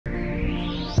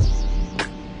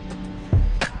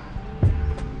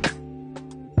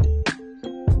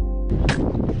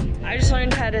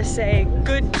to say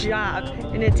good job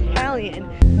in Italian.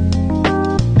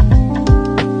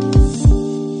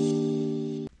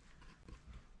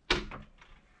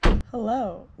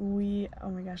 Hello, oh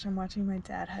my gosh, I'm watching my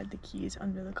dad hide the keys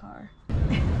under the car.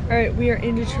 All right, we are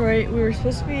in Detroit. We were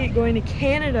supposed to be going to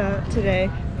Canada today,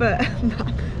 but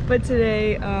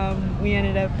today we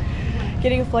ended up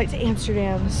getting a flight to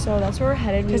Amsterdam, so that's where we're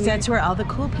headed. Because that's where all the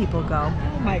cool people go.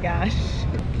 Oh my gosh.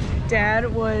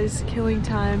 Dad was killing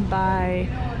time by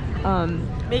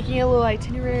making a little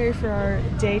itinerary for our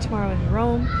day tomorrow in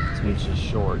Rome. So it's just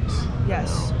short.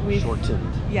 Yes.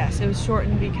 Shortened. Yes, it was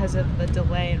shortened because of the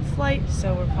delay in flight,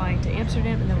 so we're flying to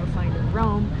Amsterdam and then we're flying to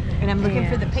Rome. And I'm looking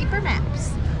for the paper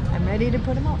maps. I'm ready to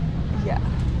put them on. Yeah.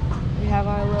 We have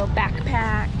our little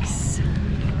backpacks. I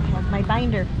have my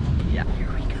binder. Yeah. Here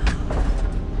we go.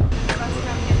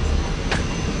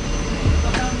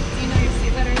 Do you know your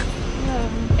seat letters?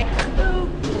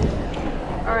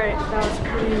 Alright, that was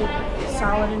pretty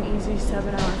solid and easy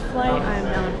 7-hour flight. I am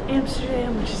now in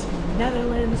Amsterdam, which is in the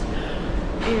Netherlands.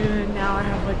 And now I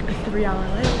have like a 3-hour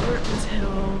layover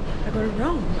until I go to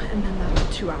Rome. And then that's a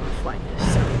 2-hour flight.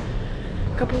 So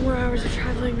a couple more hours of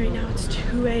traveling. Right now it's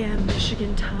 2 a.m.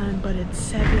 Michigan time, but it's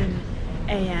 7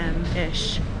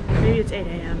 a.m.-ish. Maybe it's 8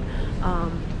 a.m.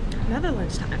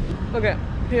 Netherlands time. Okay,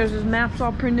 here's his maps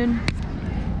all printed.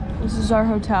 This is our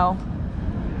hotel.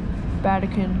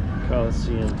 Vatican.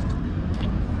 Colosseum.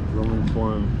 Roman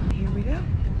Forum. Here we go.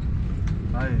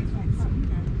 Hi.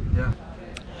 Yeah.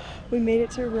 We made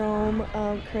it to Rome.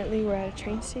 Currently we're at a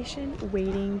train station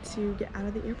waiting to get out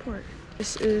of the airport.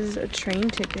 This is a train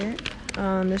ticket.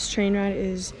 This train ride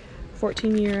is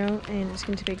 14 euro and it's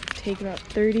going to take about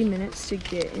 30 minutes to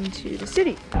get into the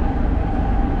city.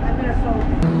 I'm gonna phone.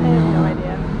 I have no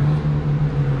idea.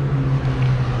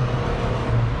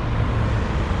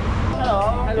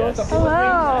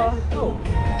 Hello.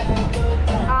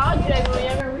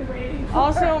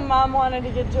 Also, Mom wanted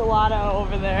to get gelato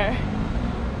over there.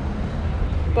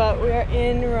 But we are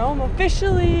in Rome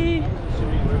officially.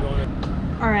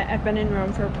 Alright, I've been in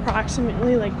Rome for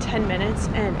approximately like 10 minutes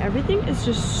and everything is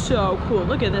just so cool.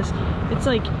 Look at this. It's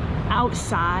like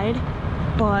outside,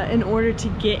 but in order to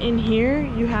get in here,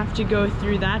 you have to go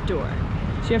through that door.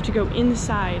 So you have to go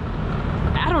inside.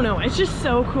 I don't know, it's just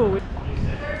so cool.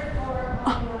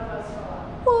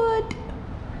 What?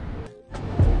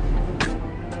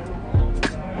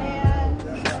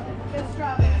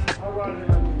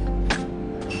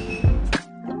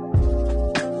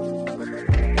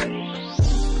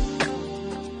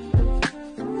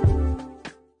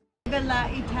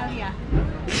 Italia.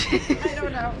 I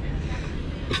don't know.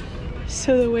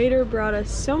 So the waiter brought us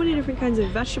so many different kinds of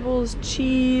vegetables,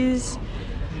 cheese,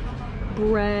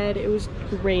 bread. It was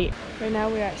great. Right now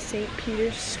we're at St.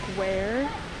 Peter's Square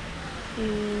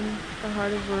in the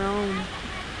heart of Rome.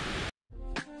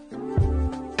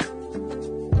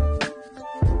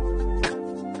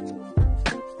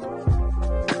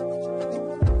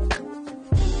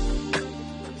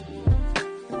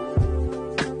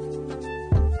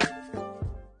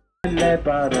 Le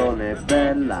parole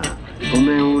bella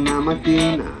come una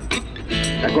mattina,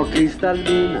 l'acqua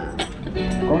cristallina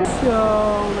come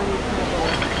So many people.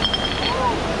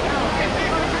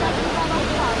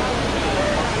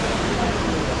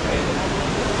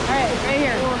 Alright, right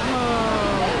here. Whoa.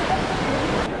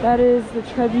 That is the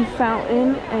Trevi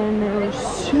Fountain and there were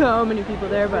so many people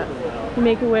there, but you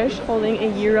make a wish holding a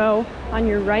euro on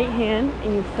your right hand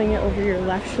and you fling it over your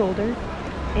left shoulder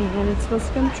and it's supposed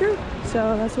to come true.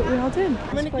 So that's what we all did.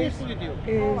 This place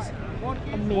is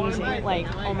amazing. Like,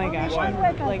 oh my gosh, I'm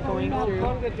like going through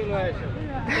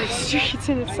the streets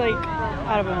and it's like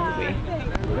out of a movie.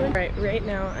 Right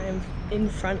now I'm in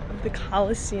front of the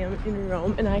Colosseum in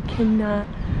Rome and I cannot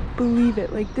believe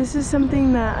it. Like, this is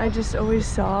something that I just always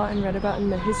saw and read about in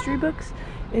the history books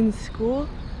in school,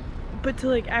 but to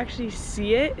like actually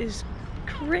see it is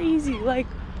crazy. Like,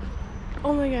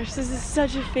 oh my gosh, this is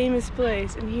such a famous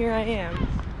place and here I am.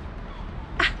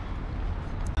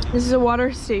 This is a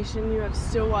water station. You have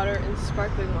still water and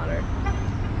sparkling water.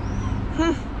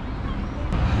 That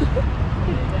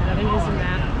is a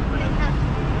map.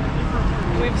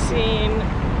 We've seen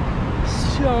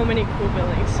so many cool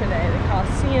buildings today. The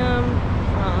Colosseum,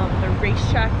 the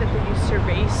racetrack that they used to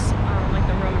race like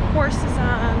the Roman horses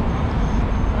on.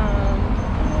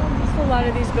 Just a lot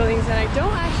of these buildings that I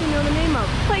don't actually know the name of.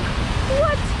 Like,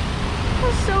 what?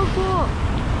 That's so cool.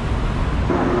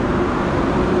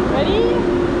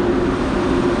 Ready?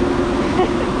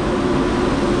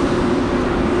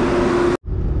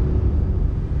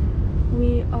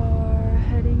 We are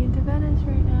heading into Venice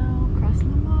right